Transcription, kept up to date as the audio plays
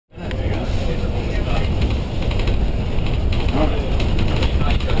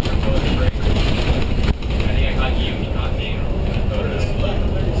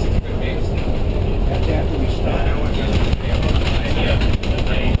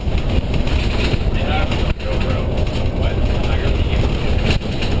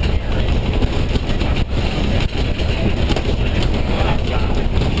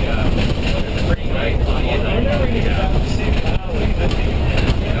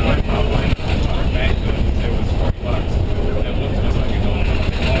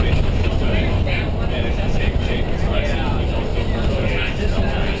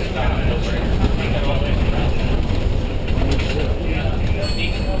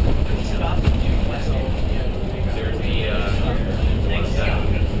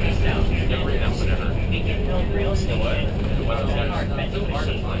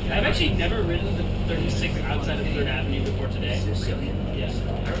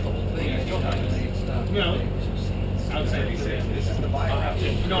No. Outside 36. This is the bypass.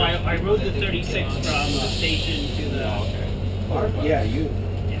 No, I rode the 36 from the station to the. Yeah, you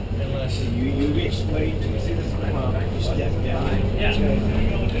explained to me. See, this is yeah.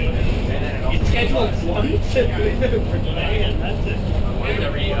 It's scheduled once for July, and that's it.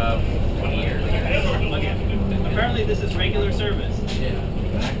 Every 20 years. Apparently, this is regular service. Yeah.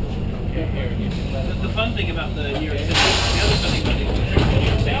 The fun thing about the New York City, the other fun thing about the New York City,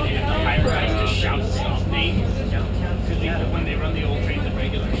 they have the high-rise to shout stop names. Because when they run the old trains at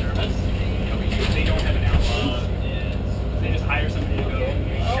regular service, they don't have an outlaw. They just hire somebody to go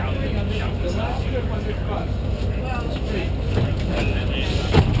shout the stop.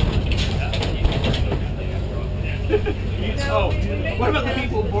 Oh, what about the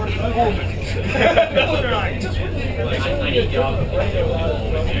people aboard the Pullman? No, they're not. I need to get off the plane. I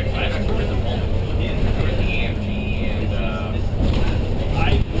remember the Pullman. The AMG and I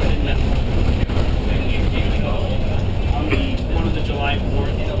wouldn't know. On one of the July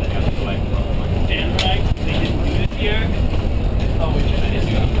 4th, Dan right, they didn't do this year. Oh,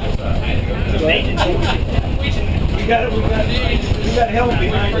 we got help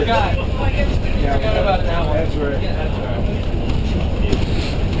behind us. forgot. Yeah, forgot about that one. That's right.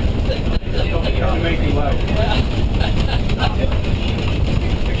 I'll make you laugh.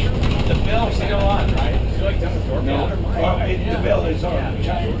 The bell's still on, right? You like done the doorbell? No. The bell is on.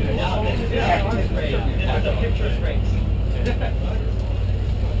 The picture is great.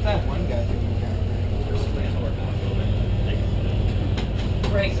 That one guy that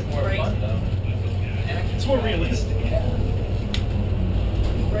brakes more fun though. It's more realistic.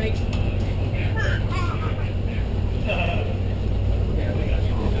 Brakes.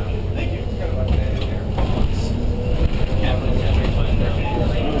 Thank you.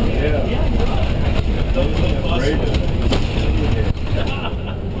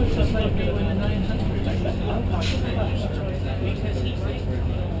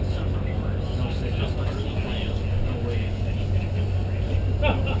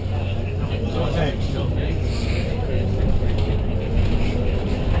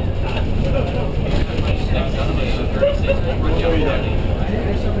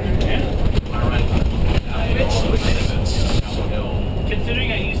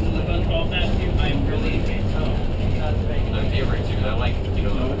 Considering I used to live on 12th Avenue, I'm really I'm favorite too. I like, pure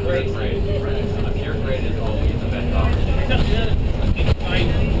grade. A pure grade is always the best option.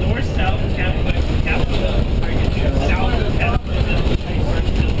 north, south, capital, south of capital.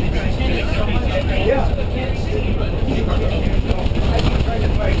 Yeah.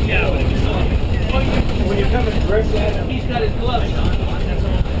 Yeah, When you're coming directly at him, he's got his gloves on.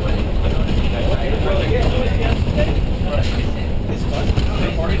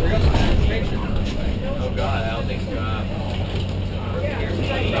 Oh God, I don't think.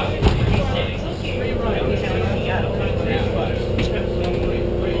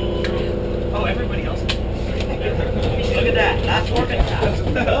 Oh, everybody else. Look at that. Last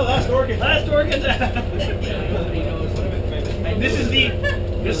organ. Last organ. This is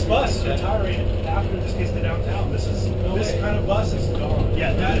this bus retiring after this gets to downtown. This kind of bus is gone.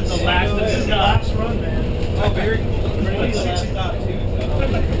 Yeah, that is the last. This is the last run, man. oh, very cool.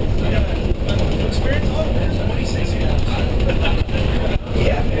 Experience all of this. 26 years.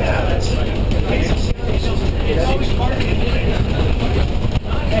 Yeah, that's It's always hard to get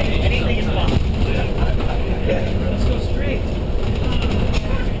Hey, anything is possible. Let's go straight.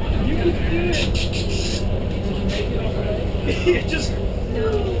 You can do it. Just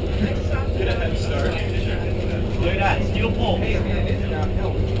get a head start. Look at that, steel pole. I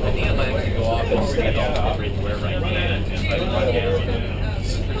think I'd like to go off and forget all the bridge wherever I can.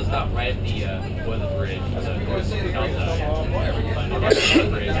 Let's stop right at the boiler bridge.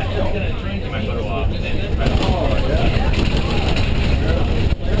 Get my photo off and then try to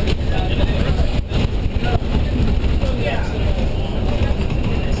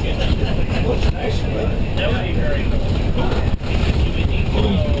That would be very cool.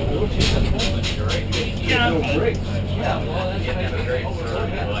 Yeah, great. yeah, well, that's great for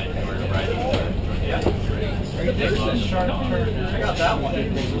I got that one.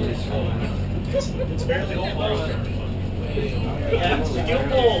 it's fairly old. Yeah, steel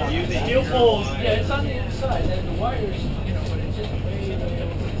poles. Use steel poles. Yeah, it's on the inside, and the wires, but it's just way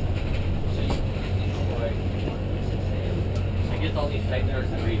I guess all these tighteners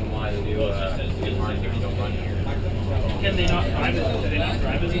are the reason why they do good lines if you don't run here. Can they not drive it? Do they not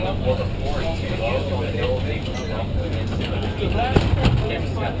drive as well? Well, the floor is too low, so they elevate from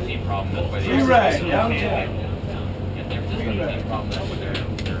Campus got the same problem. That's why they Free ride, Yeah, downtown. they're just got the same problem. That's why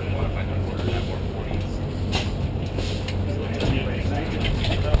they're modified on quarters at 440s.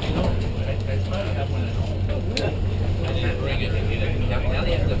 I might have one of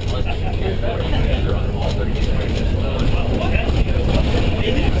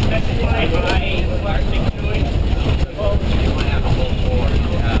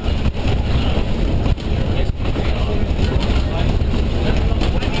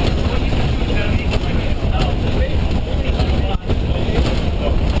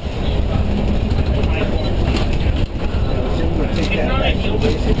You're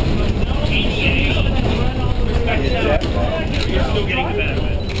still getting the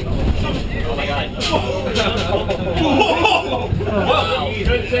benefit. Oh my god. Whoa!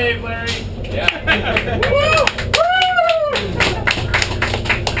 Good save, Larry. Yeah.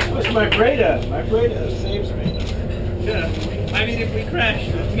 What's my Breda? My Breda saves me. Yeah. I mean, if we crash,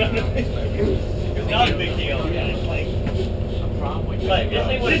 it's not a big deal. Yeah, it's like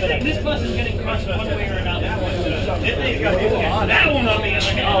this bus is getting crushed one way or another. This thing's got that one on the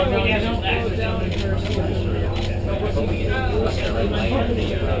other hand. Oh, no, yeah, no,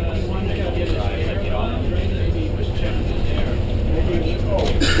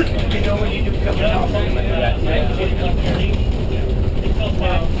 you know when you do coming out from that,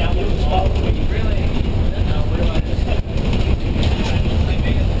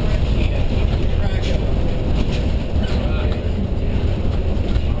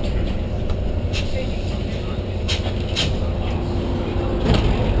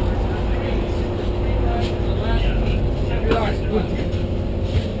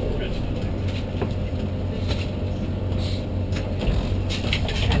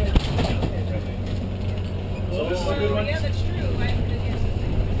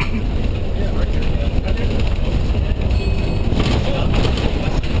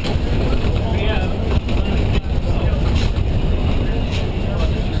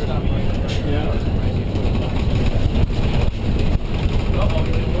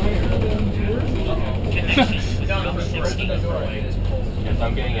 Yes,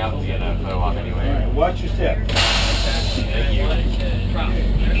 I'm getting out to get a photo op anyway. All right, watch your step. Thank you. Prop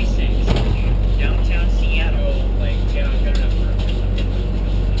 36, downtown Seattle. Like, yeah, I'm good enough for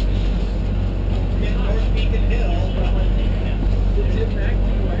North Beacon Hill.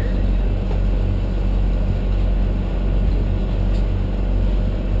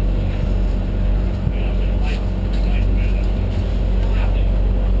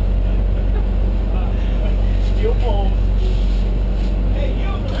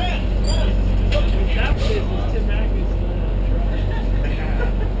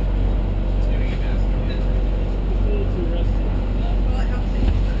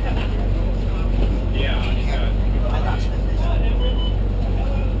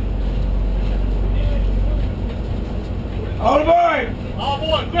 All aboard! All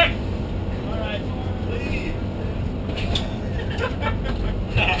aboard, quick! Alright, please.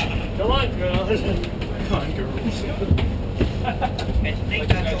 Come on, girls. Come on, girls. I think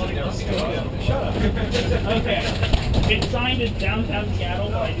that's all it goes. Shut up. Okay. It's signed as downtown Seattle,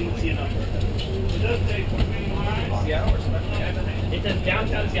 but I didn't see a number. It does say Seattle or something. It says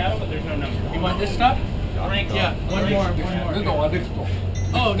downtown Seattle, but there's no number. You want this stuff? Yeah, one more.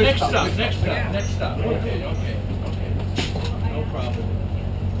 Oh, next stop. Okay. No problem.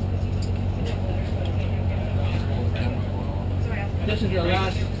 This is your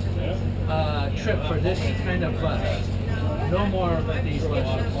last trip for this kind of bus. No more of these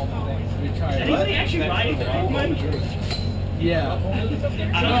buses. Is anybody actually riding the movement? Yeah.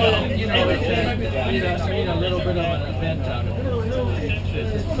 You know, it's made a little bit of an event out of it.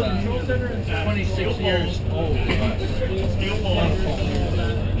 It's 26 years old.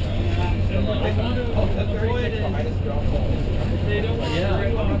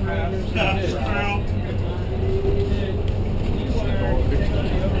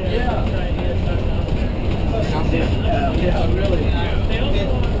 Yeah, really.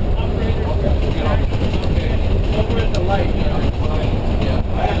 Over at the light.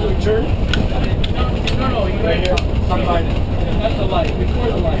 I have to turn? No, you're right here. That's the light, before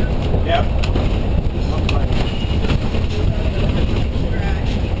the light. Yep.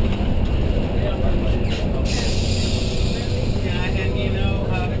 And you know,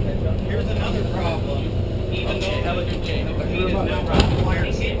 here's another problem. Even though the fleet is now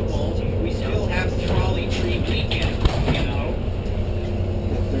required capable, we still have trolley tree weekend, you know.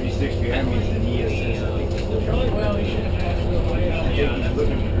 36 behind me is an ESS. Well, you should have had it way out. Yeah, that's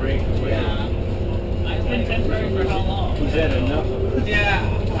looking great. It's been temporary for how long? Was that enough of it? Yeah.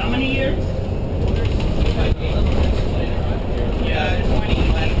 How many years? Yeah, 20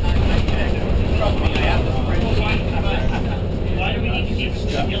 last time I checked. Trust me, I have the spreadsheet. Why do we need to keep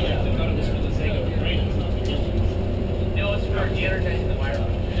skilling to go to this for the sake of the brain? It's not the killing. No, it's for de-energizing the wire.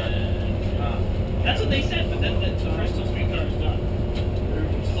 That's what they said, but then the crystal streetcar is done.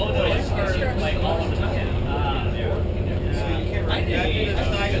 Oh, no, it's for like all of the time. I did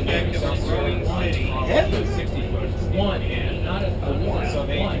decide to back to a growing city. One, not a one. So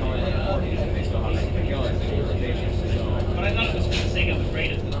they still have But I thought it was for the sake of the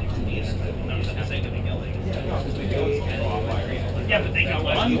greatest of the needs, not for the sake of the killing. Yeah, but they can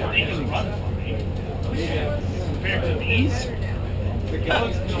run for me. Compared to these? The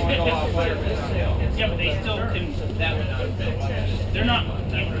guns can only go off fire. Yeah, but they still can. That would not affect. They're not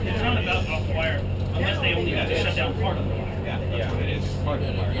about off the wire unless they only have to shut down part of the wire. Yeah, that's what it is. It's part of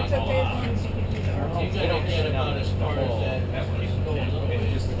the wire, not all of it. They don't shut it down as the whole network.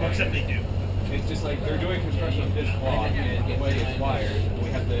 Except they do. It's just like they're doing construction of this block, and the way it's wired, we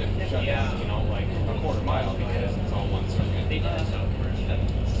have to shut down, you know, like a quarter mile because it's all one circuit. They did so for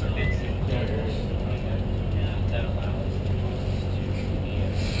circuits. That allows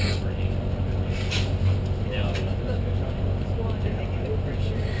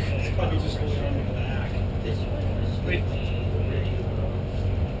it's probably just going on in the back. Wait.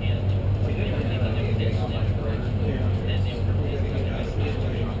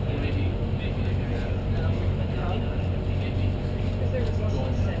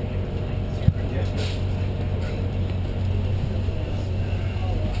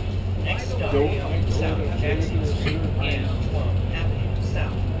 Next stop, South Jackson Street and Plum Avenue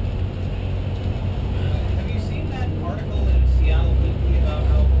South. Have you seen that article in Seattle Weekly about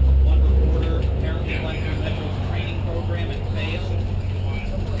how one reporter apparently went through Metro's training program and failed?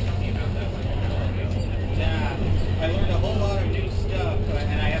 Yeah, I learned a whole lot of new stuff,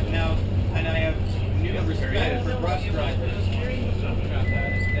 and I have new respect for bus drivers.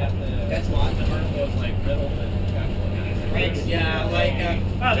 That's why the article was like riddle and yeah, like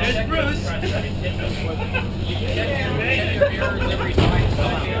oh, there's Bruce. Check your mirrors every time.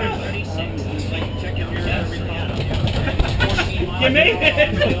 Like check your mirrors every time. You made it.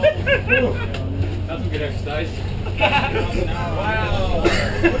 That's some good exercise. Wow.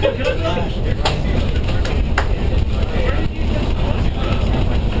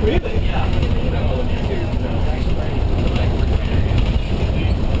 Really? Yeah.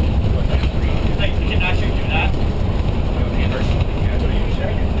 Like, you can actually do that.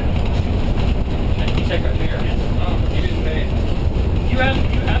 Check right there. Oh, you didn't pay. You have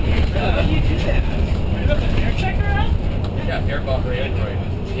how do you do that? You got the air checker out? Yeah, AirBot for Android.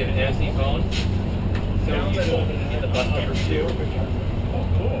 You have an NFC phone. So you get the bus number 2. Oh,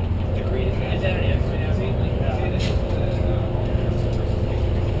 cool. The green is that an NFC?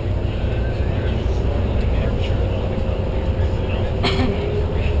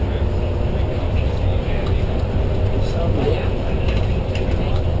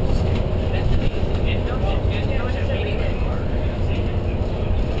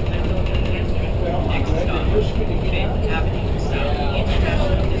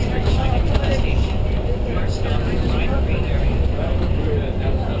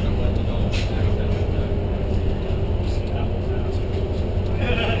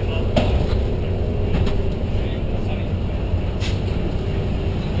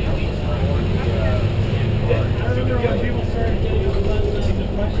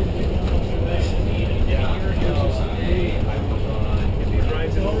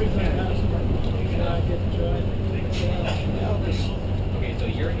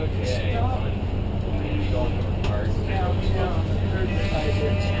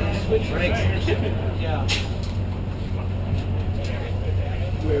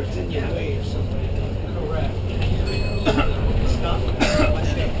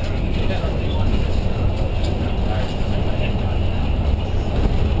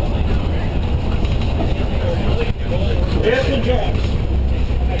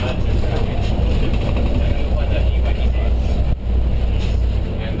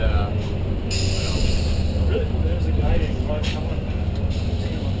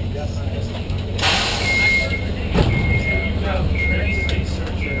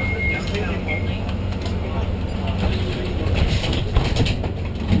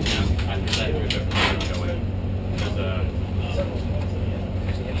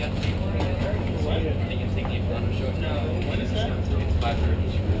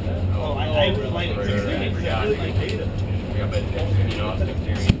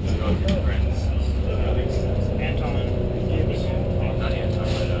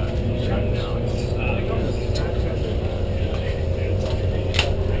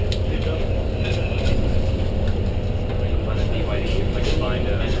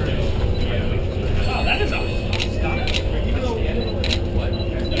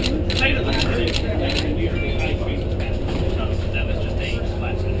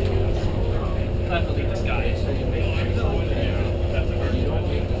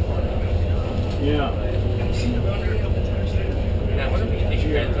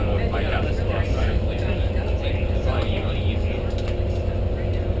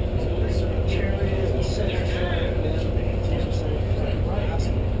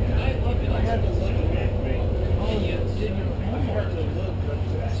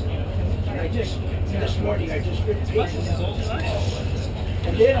 This morning I just ripped pieces as old as I am.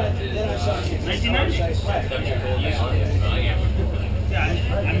 then I saw you. 1990. Yeah,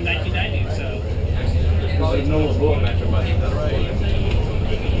 I'm 1990, so. There's no bull Metro Breda.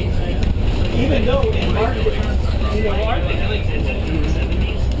 Even though in market, you know, Well, aren't they really existed in the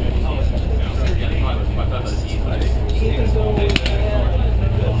 70s? even though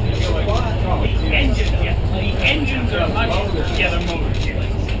The engines, yeah. The engines are much together motors.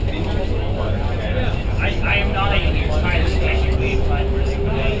 I am not a highly technically inclined person.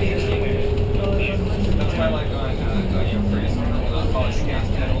 That's why I like on Prius, college gas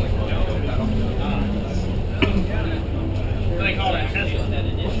pedal, like pedal. They call that Tesla.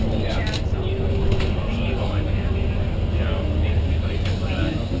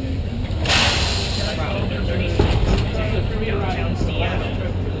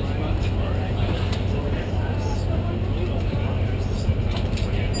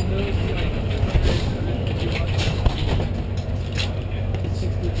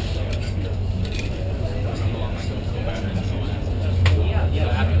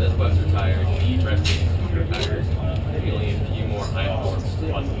 After this bus retired, he rested retired. Maybe only a few more high force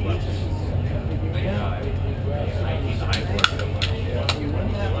buses left. He's a high force.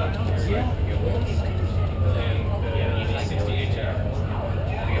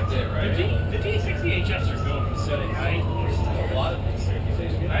 The T60HFs are going silly, right? A lot of things.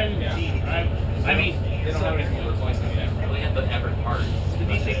 I haven't seen. I mean, They don't have anything to replace them yet. They have the Everett part. the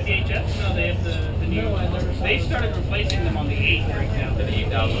D60HFs, no, they have the new. They started replacing them on the 8, for example. The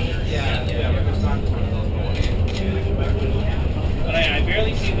 8000. Yeah, but there's not one of those going in. But I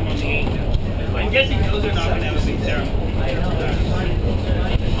barely see them on the 8 now. I'm guessing those are not going to have a big ceremony.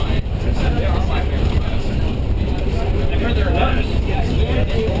 I've heard they're not.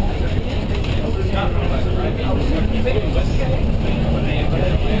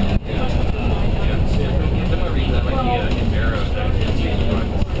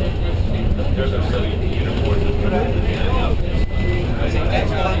 Those are really uniform.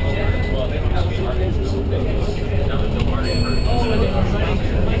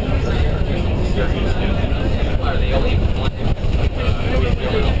 Are they only one?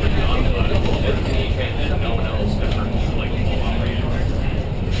 No one else ever like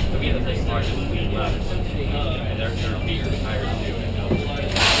we have the place larger than we left. And they're bigger tires too.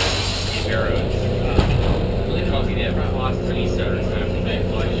 Arrows. Really coffee they ever lost pretty certain kind of big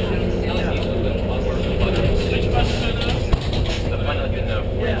collection. Which buses are those? The one like in the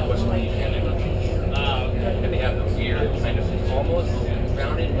what's the and they have the weird kind of almost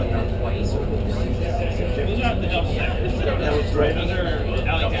rounded but not quite. Those aren't the double deckers. Those are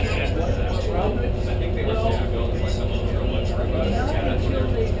Alexander Jets. I think they were built like some little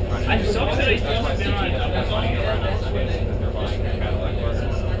I'm so excited I still haven't been on a double They're buying Cadillac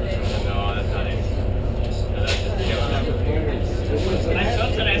buses. No, that's not it. I'm so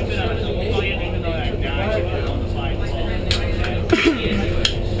excited I haven't been on a double call yet, even though I've actually put it on the slide.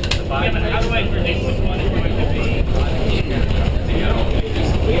 Yeah, but how do I predict which one is going to be?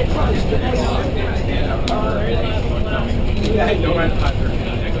 Yeah, no,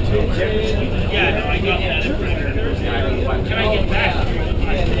 I got that in front of me. Can I get back?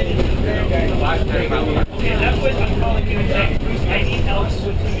 Okay, that's what I'm calling you today. I need help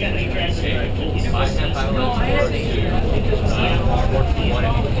with getting a transfer. No, I have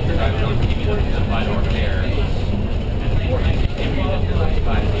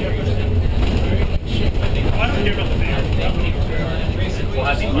I don't care about the mayor.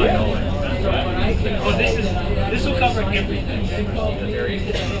 Oh, this will cover everything.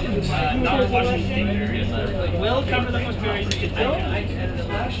 Not Washington area. Will cover the most areas you can think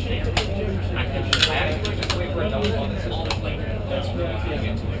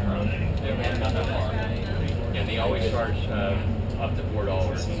and they always charge up to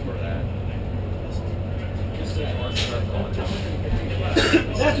 $4 for that.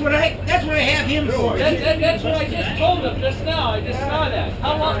 that's what I have him for. That's what I just told him just now. I just saw that.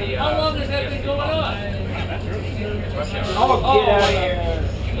 How long has that been going on? Oh, get out of here.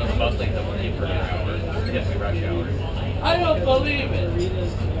 About like the money per hour. Yes, we rush hour. I don't believe it.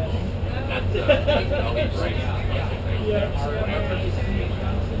 That's I'll be right now.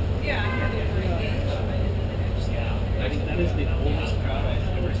 That is the oldest crowd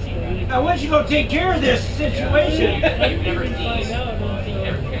I've ever seen. Now, why don't you go take care of this situation? You've never seen the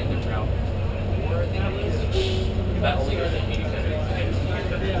air transit route before? That only goes to meeting centers.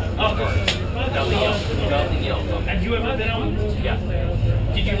 Nothing else. Have you ever been on? Yeah.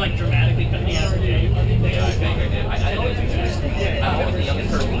 Did you like dramatically cut the average age? I think I did. I always do that. I was the youngest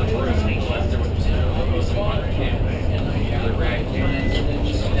person in the room unless there was most of one kid. The rag kid.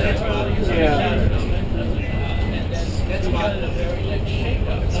 That's because of a very good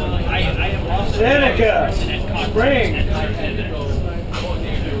shake-up. Seneca, Spring. I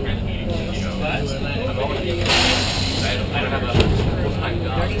don't have a full-time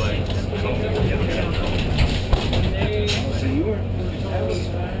job, but So you were.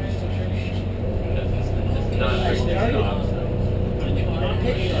 it's not a very job.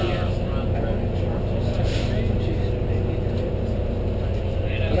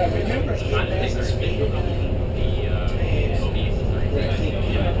 But I remember. I think there's been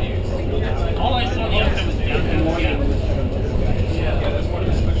All I saw the other time was downtown Seattle. yeah, that's one of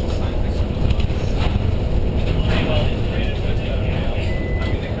the special sign things. I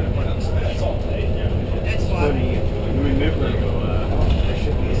mean, they could have put on special. That's So why. do you remember? There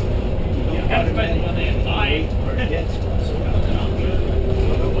should be. That's why they buy. Or gets.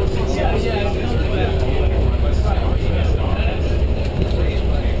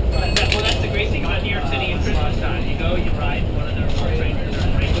 Well, that's the great thing about New York City and Christmas time. You go, you ride one of their trains, they're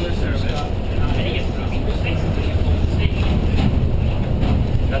in regular service, and you get to see people basically in full station.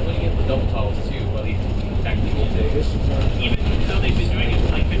 That's when you get the double tolls too, well, these technical days. Even though they've been doing it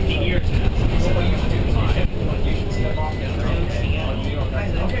for like 15 years now.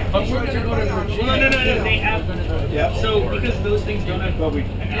 But we're gonna go to Virginia. No, they have. Yep. So, because those things don't have. But we. They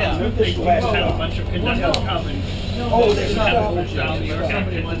have a bunch of conductors come and. Oh, there's not. have a style New York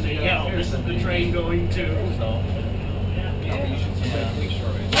outfits and say, yeah, this is the train going to. So.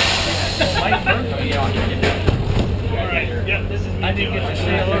 Mike Bergman. Yeah, this is me. I didn't get to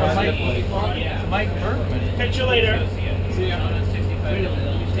say hello to Mike Bergman. Catch you later. See ya.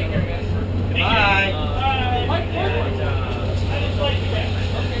 Bye. Mike Bergman. I just like you guys.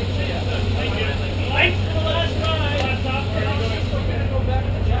 Okay, see ya. Thank you. Thanks for the last ride.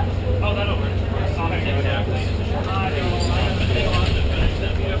 Oh, that'll work.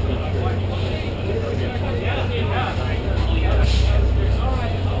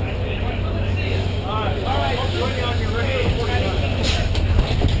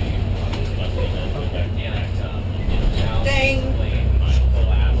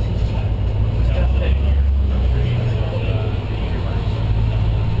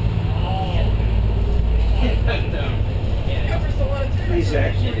 Please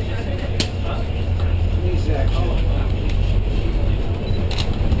action. Please action.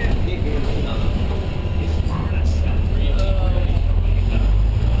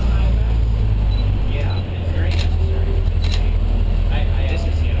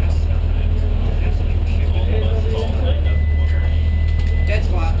 That's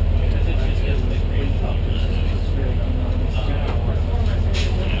why.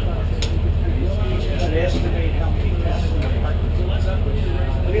 Estimate how many passengers are parked.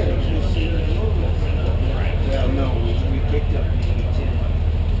 Well, no, we picked up maybe 10.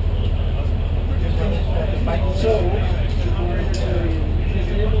 So,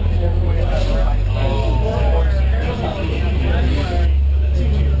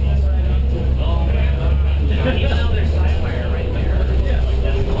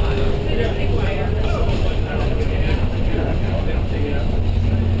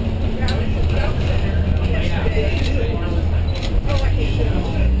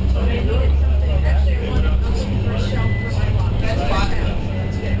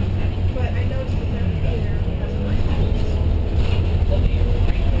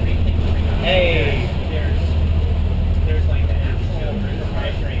 Hey, there's like the app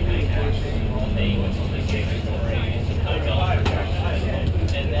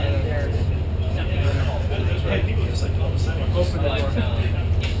and then there's something Open the door.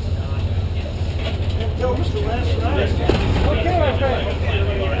 Yo, what's the last ride? Okay, my friend.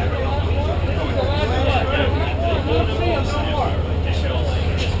 We'll see him some more.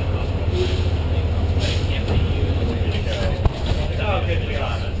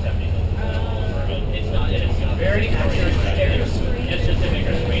 Very it's just a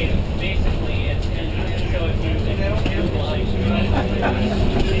bigger screen. Basically, it's so if you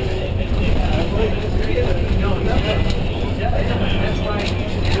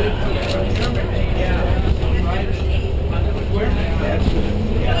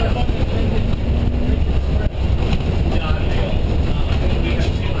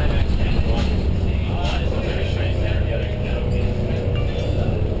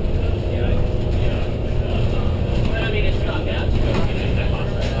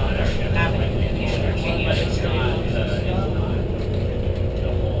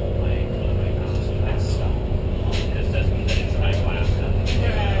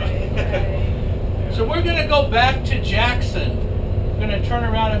So we're gonna go back to Jackson. We're gonna turn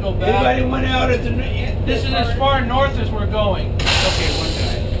around and go back. Anybody went out at the... This is as far north as we're going. Okay, one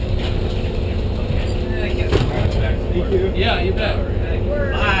guy. Yeah, you bet.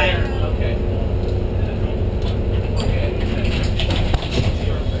 Bye. Okay.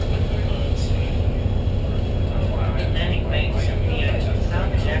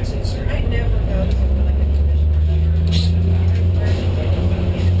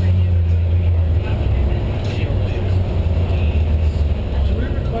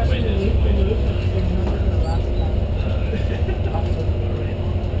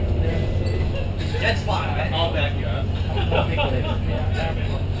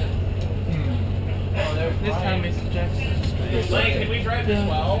 This time it's Jackson. Lane, can we drive to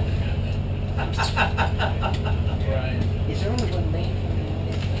 12? Right. Is there only one lane?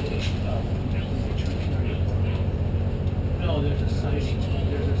 No, there's a sighting.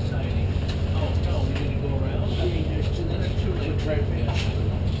 There's a sighting. Oh, no, we need to go around? I mean, there's two foot traffic. Yeah.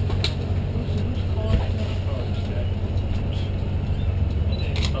 Who's calling?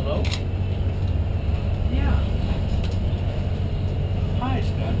 Hello? Yeah. Hi,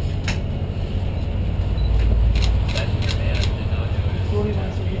 Scott. That's your man. I did not do it. 41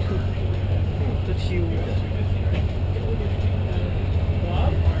 so you could put you.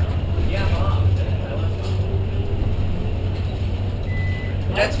 Bob? Yeah, Mom.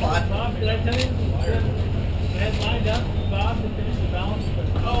 That's fine. Bob, did I tell you? That's lined up, Bob, to finish the balance.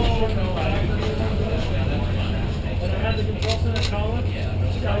 Oh, no. When I had the control center call it, the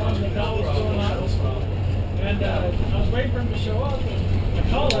call was going on. And I was waiting for him to show up. I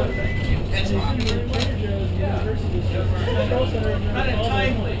called him. And he said, "Your manager was university." Control center. Kind of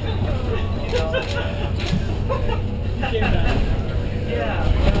timely. He came back. Yeah.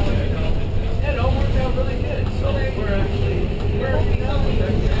 It all worked out really good. So we're actually working out with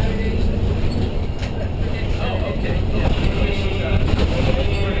that. Oh, okay. Yeah.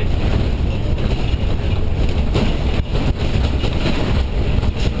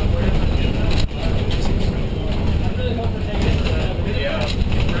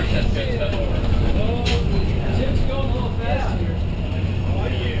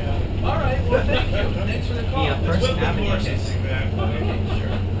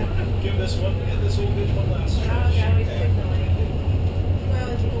 Give this one, this will be one last stretch.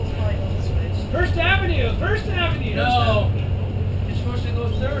 First Avenue! First Avenue! No! You're supposed to go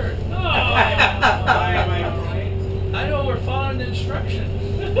third. Oh! I know we're following the instructions.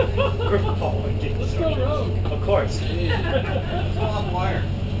 We're following the Let's go rogue. Of course. It's all on wire.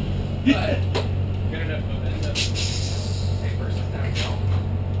 But, good enough momentum. Hey, first it's down, go.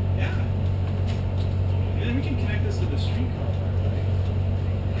 Yeah. And then we can connect this to the streetcar, right?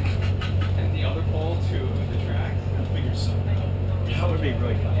 And the other pole to the track. I'll figure something out. That would be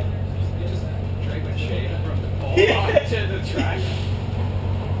really fun. Just drag the shade from the pole Yeah. onto the track. I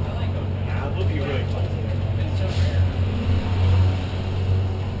like those. That would be really fun. It's so rare.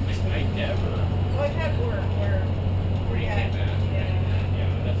 I never. Well, I had work where Where you came back.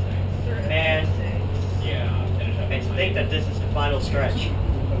 Yeah, that's nice. Man, Yeah. and to think that this is the final stretch.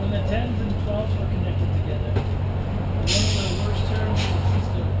 When the 10s and 12s were connected together, one of the worst terms in the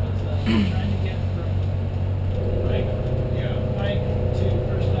system was trying to get from Pike to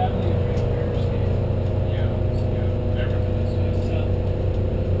First Avenue during Bears game. Yeah. I remember this. So,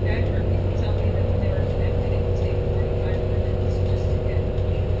 I've heard people tell me that when they were connected, it would take 45 minutes just to get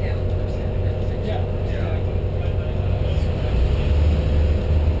down First Avenue. yeah.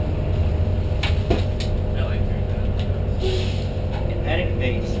 I like doing that. Heading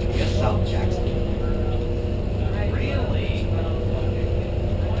base to South Jackson. Really?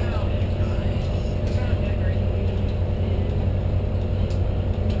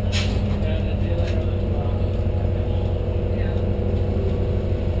 And a day later, there's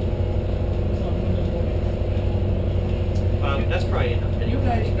That's probably enough. You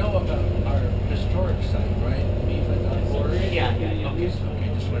guys know about our historic site, right? Beaver.org? Yeah. Okay, just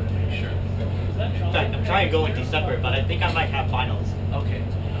wanted to make sure. In fact, I'm trying to go in December, but I think I might have finals. Okay.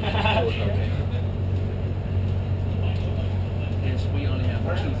 Okay. Yes, we only have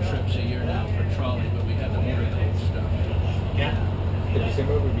 2 trips a year now for trolley, but we have the motor coach stuff. Yeah.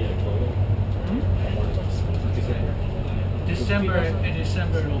 December would be a total. December. In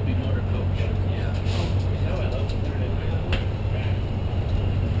December it'll be motor coach. Yeah.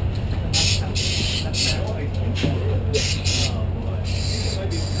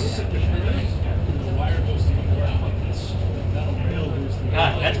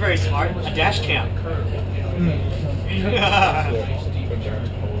 Ah, that's very smart. A dash cam.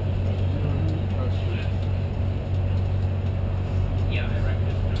 Yeah, I reckon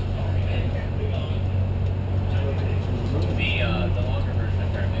the longer version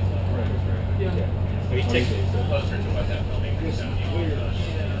apparently is Will you take, closer to what that building is.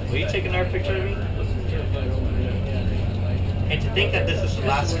 will you take another picture of me? And to think that this is the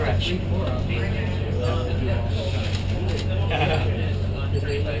last stretch.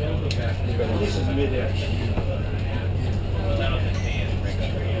 This is mid-air. That'll just be in regular.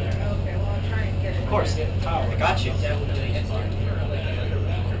 Okay, well, I'll try and get it. Of course. I got you.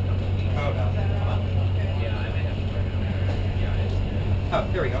 Oh,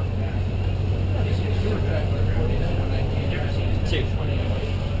 here we go. 2.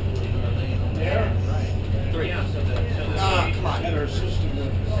 3. Come on. Better system.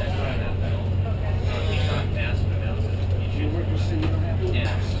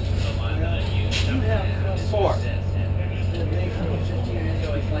 4. On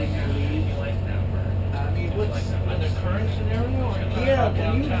the current scenario? Or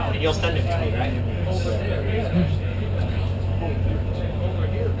And you'll send it to me, right? over there, yeah. Over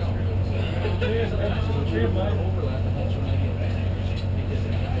here, no.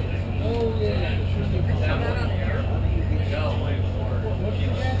 Oh, yeah.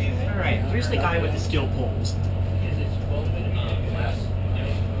 Alright, where's the guy with the steel poles?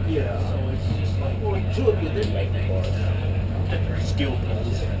 Yeah. Well, 2 of you did make the board. The steel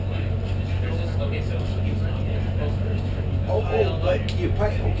poles. Oh, but you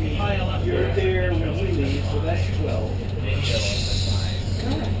pay, okay, you're there when we leave, so that's 12.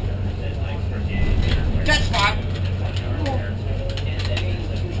 Dead spot!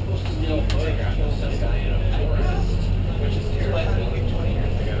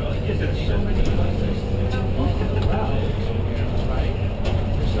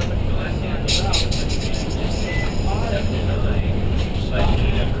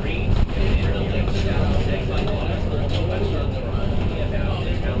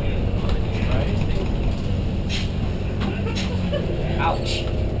 Ouch.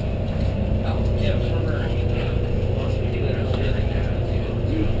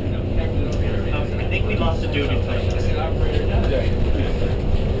 I think we lost a dude in place.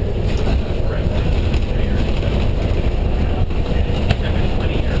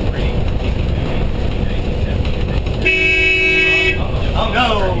 Oh no!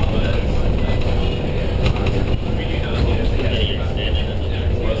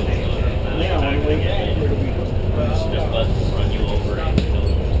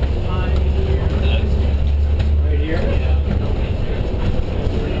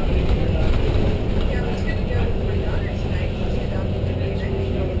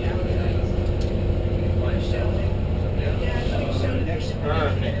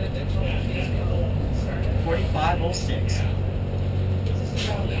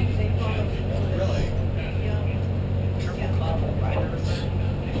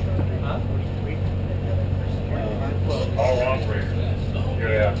 All operators,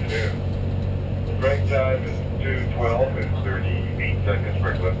 good afternoon. The break time is 2:12 and 38 seconds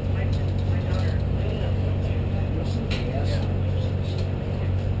per clip.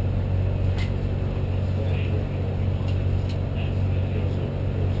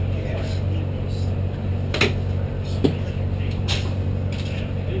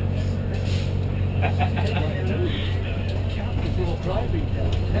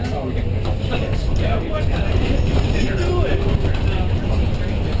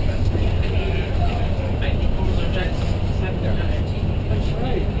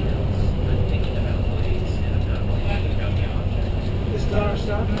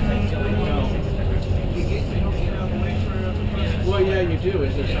 Well, yeah, you do.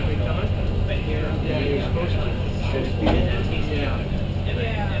 Is there something coming? Yeah, you're supposed to. Yeah.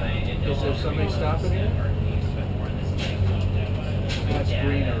 Is there somebody stopping you? That's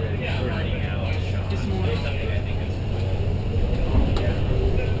green already.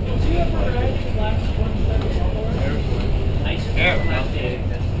 Was he ever right the last 27 before? Nice.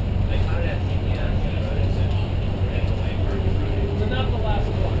 But not the last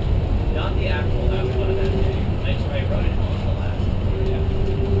one. Not the actual last one of that day. That's why I wrote it on the last one. Yeah.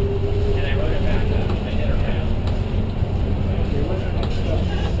 And I wrote it back up. I did it right.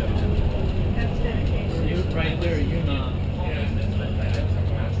 You right there, you know.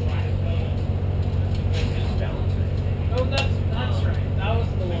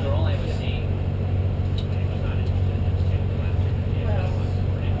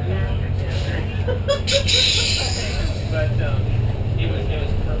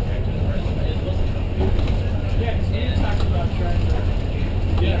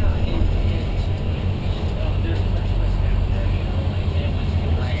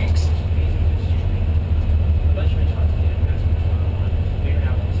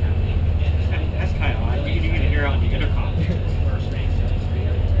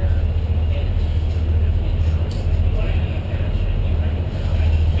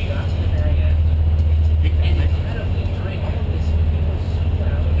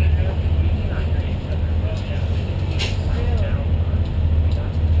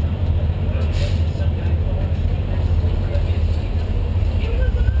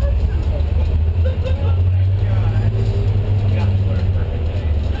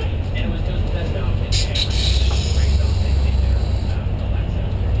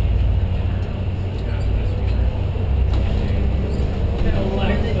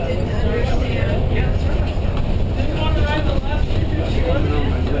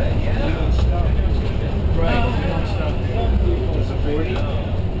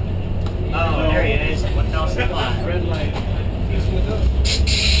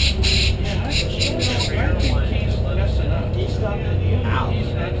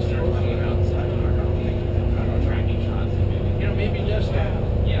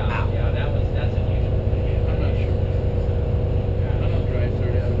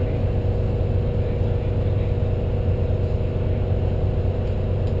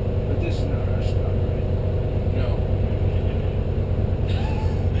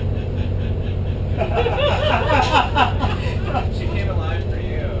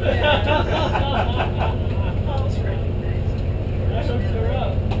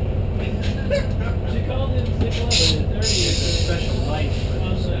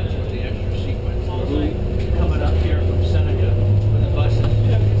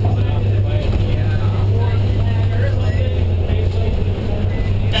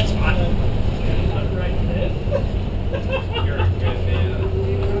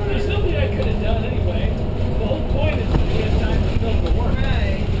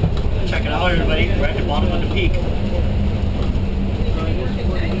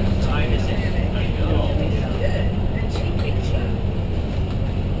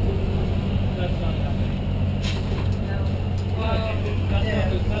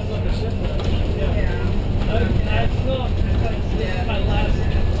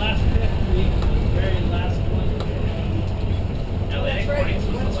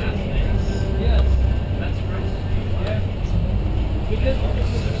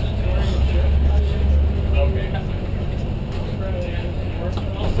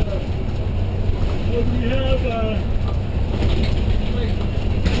 when we have, like,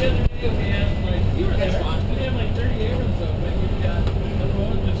 the other day we had, like, you were there, we had like 30 Abrams up, and we've got the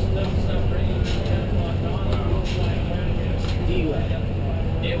road just doesn't stop raining at 10 o'clock dawn, and we're flying around again.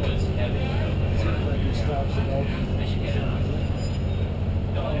 It was heavy. Stops and all.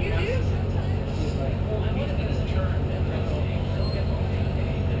 You do sometimes.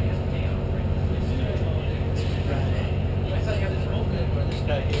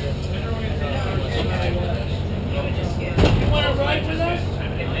 You want to ride with us?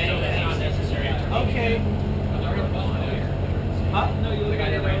 Okay. Huh? No, you The guy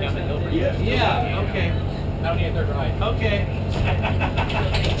that ran down the hill. Yeah, okay. Out near third right. Okay.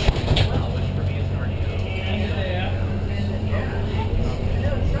 Which for me is an RDO. Yeah. No,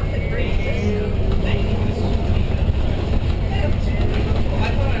 it's not the great system. I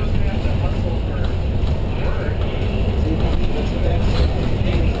thought I was going to have to hustle for work.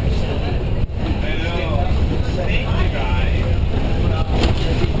 I know. Thank you, guys.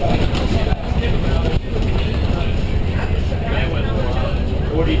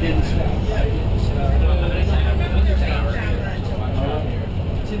 Or he didn't stop.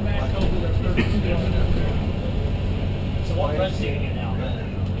 So what runs do you do now?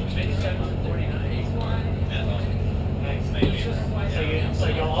 57.49. So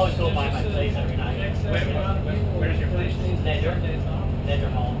you'll always go by my place every night. Where's your place? Nether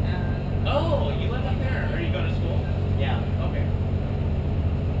home. Oh, you live up there. Are you going to school? Yeah. Okay.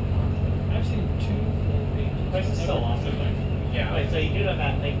 I've seen 2 full pages. This is so awesome. Yeah. Wait, so you do them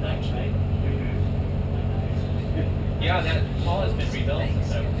at late nights, right? Yeah, that hall has been rebuilt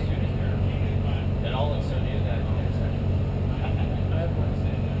since I was a student here. It all looks so new, that intersection. I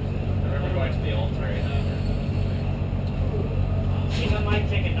remember going to the old trade. Even might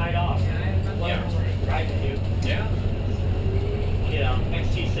take a night off. Yeah. Ride with you. Yeah. You know,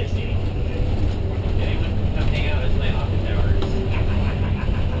 XT60. Yeah, he would come hang out at my office hours.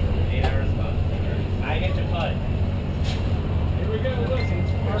 8 hours about. I get to putt. Here we go, look,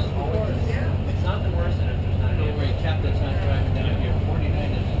 it's part of the course. It's not the worst, and if there's not Where he kept the time driving down here,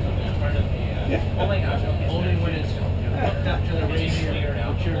 49 is part of the. Oh my gosh, okay. only when it's hooked up to the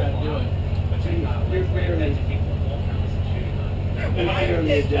radio, which you're not doing. You're barely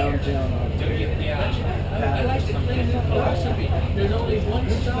a downtown on Yeah. I like to clean the philosophy. There's only one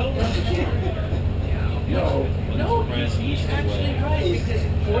stop down here. No, he's actually right, because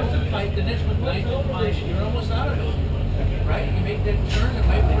fourth and fight, the next one, ninth and fight, you're almost out of it. Right? You make that turn and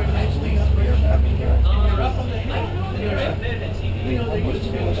wait for a nice lead. You're up on the hill, and you're at mid, you know, there used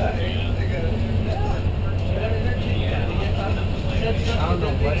to be a I don't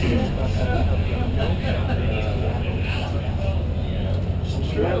know what it is about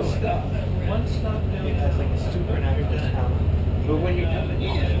that. One stop down. It has like a super discount. But when you're coming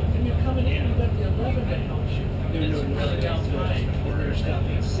in, When you're coming in, you got the 11 that helps you. there's no really down time. We're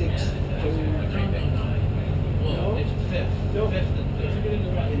stopping 6. No, it's fifth. No. Fifth and third.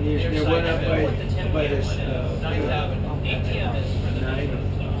 And there's one up by this, 9th Avenue. 8 is for the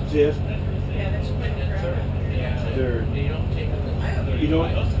 5th, Yeah, that's what the third. third. You don't take it. You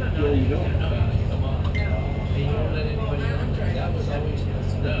don't, no, you don't. And you don't let anybody know. That was always the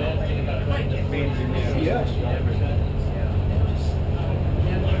bad thing about running the freedom. Yes. You never got it.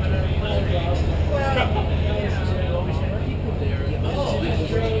 People there. Oh, we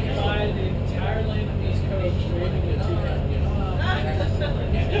drove by the entire lane of East Coast waiting to see that.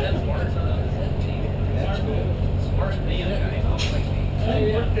 That's worse. It's worse than the other guy. I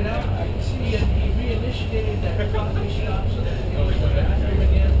worked it out. I can see he reinitiated that coffee shop so that we go to the bathroom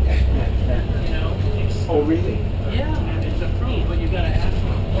again. You know? Oh, really? Yeah, it's approved, but you gotta ask them.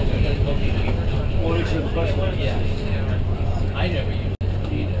 Oh, you gotta go get it. Only for the first one? Yeah. I never used it.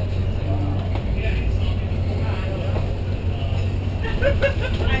 I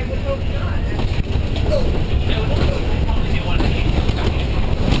would hope not.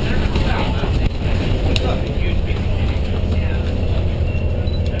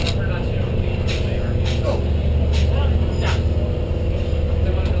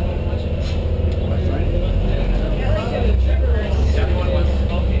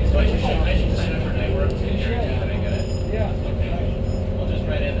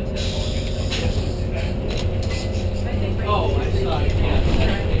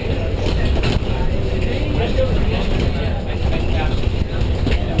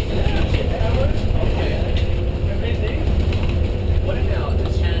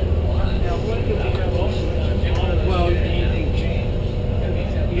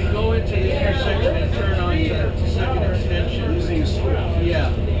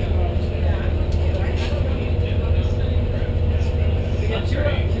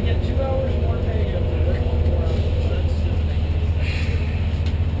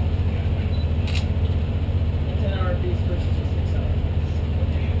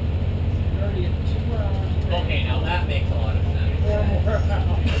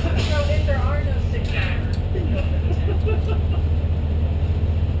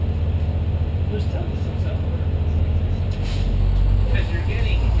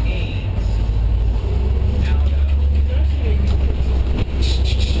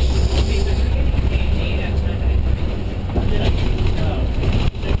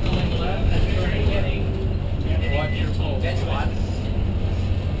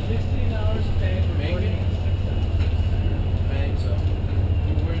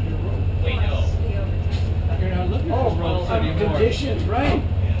 technicians, right?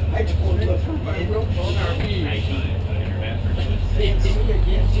 I told him, look, my rope on our feet. They can't see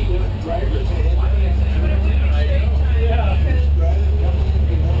what drivers are. Yeah.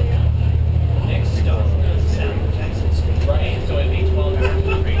 Next stop, South Texas. Right, so it'd be 12 hours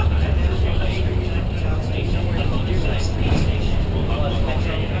of train time. Station, one on the side station.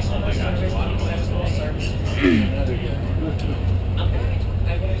 Oh my gosh, a lot of Another guy.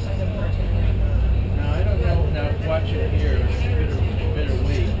 Now, I don't know, now watch it here, better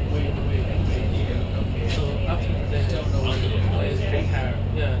wait. So up to they don't know what it is. Yeah.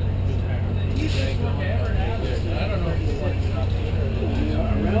 I don't know if you want to get up here.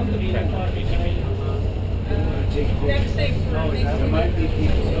 Around the track. Next thing. There might be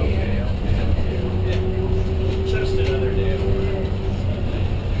people. Just another day of work.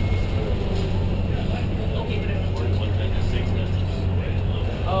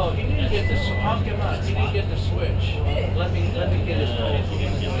 Oh, he didn't get the, I'll give up, he didn't get the switch. Let me get his phone.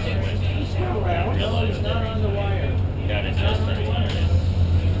 He's still around. No, he's not on the wire. Got it just for you.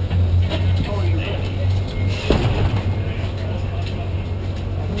 Oh, you're right.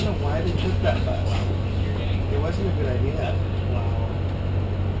 I don't know why they took that bus. It wasn't a good idea. Well,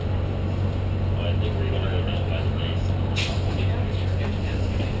 I think we're going to go down that place.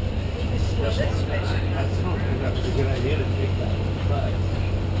 I don't think that was a good idea to take that bus.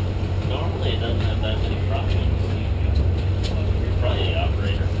 Normally it doesn't have that many problems. You're probably the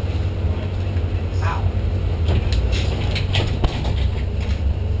operator. Ow.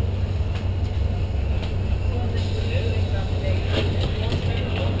 Well,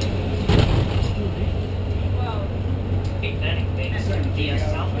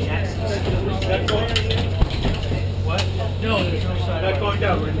 What? No, there's no side. Not going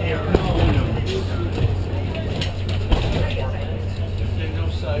down in here. There's no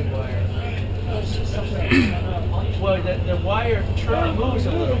side wire. Well, the wire moves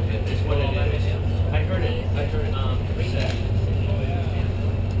a little bit, is what it is. I heard it said.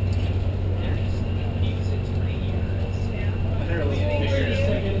 Figured it. Is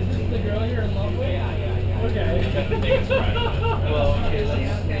this the girl you're in love with? Okay. Well, okay, let's see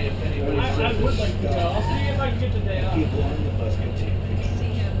if anybody I would like to go. I'll see if I can get the day off. People on the bus can take pictures.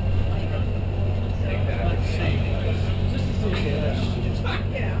 Let's see. Just to see.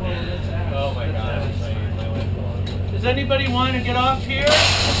 Oh my gosh. Does anybody want to get off here?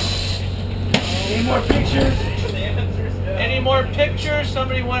 Any more pictures? Any more pictures?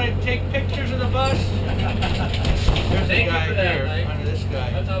 Somebody want to take pictures of the bus? There's a guy here, under this guy.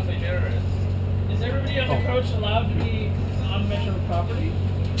 That's awfully generous. Is everybody on the coach allowed to be on Metro property?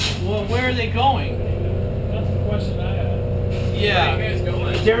 Well, where are they going? That's the question I have. Yeah. Where are you guys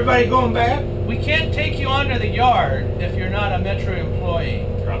going? Is everybody going back? We can't take you onto the yard if you're not a Metro employee.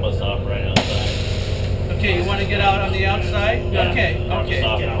 Drop us off right outside. Okay, you want to get out on the outside? Yeah. Okay, Drop us okay,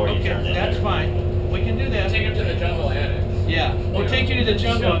 off before you turn in that's there. fine. We can do that. Take him to the jungle annex. Yeah, we'll take you to the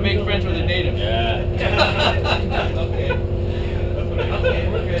jungle and make friends with the natives. Yeah. Okay. Okay,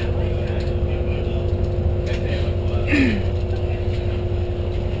 we're good.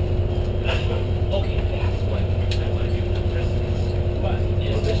 Okay, that's what I want to do for Christmas. What?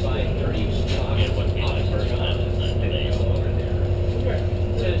 Is to buy 30 stock. Get what the first time is that today. Over there. Where?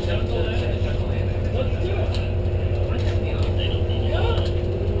 To the jungle annex. Let's do it. They don't need it.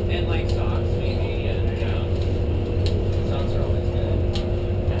 And like socks, maybe, and socks are always good.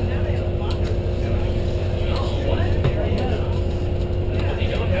 No, what? They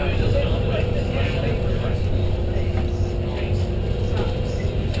don't have it.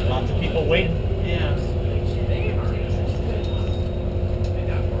 Lots of people waiting. Yeah.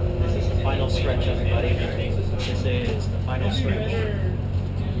 This is the final stretch, everybody. This is the final stretch.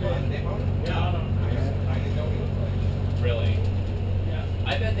 Really? Yeah.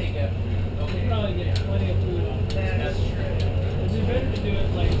 I bet they get food. You probably get plenty of food on that. That's true. Is it better to do it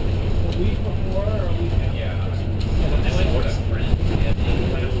like a week before or a week after? Yeah. I went with a friend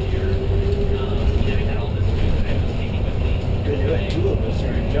last year. Yeah, I had all this food that I was taking with me. Good, two of us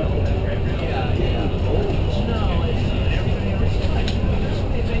are in jungle. Yeah, yeah. No, it's Everybody else is like,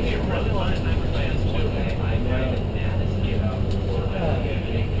 they think you're really long time for plans too. I find that is give out.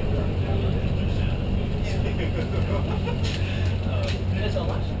 There's a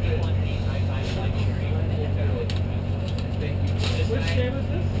lot of people on these. I find like cheering. Thank you. which day was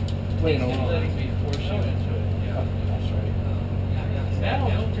this? Wait, no, Thanks for letting me force you into it. Yeah. that's right. Now,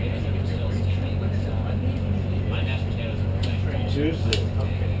 don't treat it. You can still see me. My mashed potatoes are really great. Tuesday.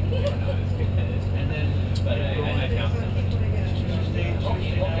 And then, but I found somebody.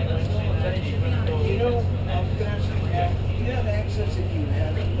 Okay, let's go. You know, I was gonna ask you, you have access if you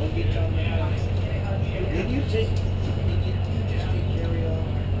have a luggage on the house. Did you take,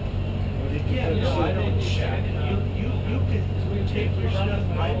 I don't check. You can take your stuff.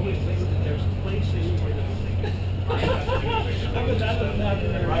 I always think that there's places where the How about that doesn't happen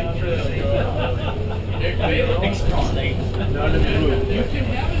very right often? through. Extremely. Not in the room. You can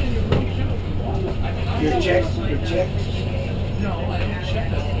have it in your room too if you want. I mean, Your check. No, I don't check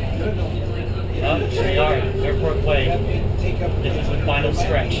it. Oh, here we are, airport way. Take up. This is the final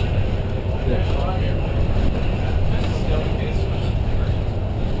stretch.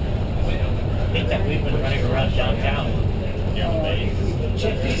 I think that we've been running around downtown.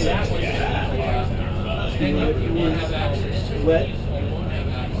 Check these out. Then you won't have access to it. What? You won't have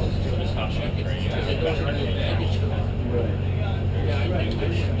access to it. Stop checking. Right.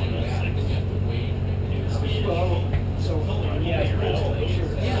 Well, so yeah, you're right.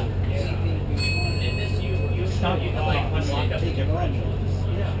 Yeah. You know, like unlock up the differential.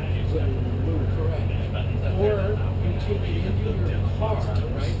 Correct. Or you take it into your car,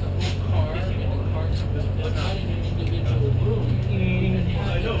 right? The whole car and the parts of it, but not in an individual room. You can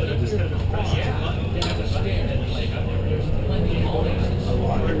have it in your car, down the stairs. There's plenty of places.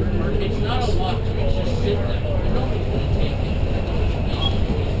 It's not a lock, it's just sit there. Nobody's gonna take it.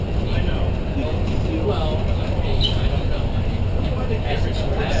 I know. Well, I don't know. As it's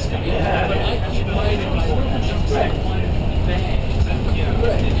fast. But I keep mine in my room. I don't want it in my bag. Yeah. And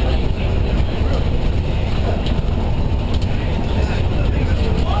then I take it in my room.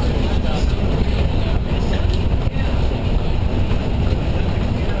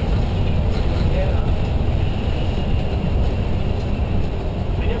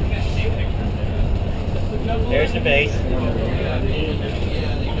 There's the base.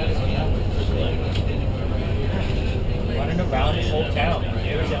 Running around this whole town.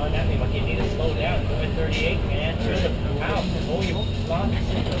 They were yelling at me like you need to slow down. Go at 38 and turn the house. Oh, you won't stop.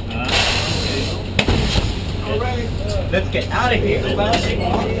 Let's get out of here.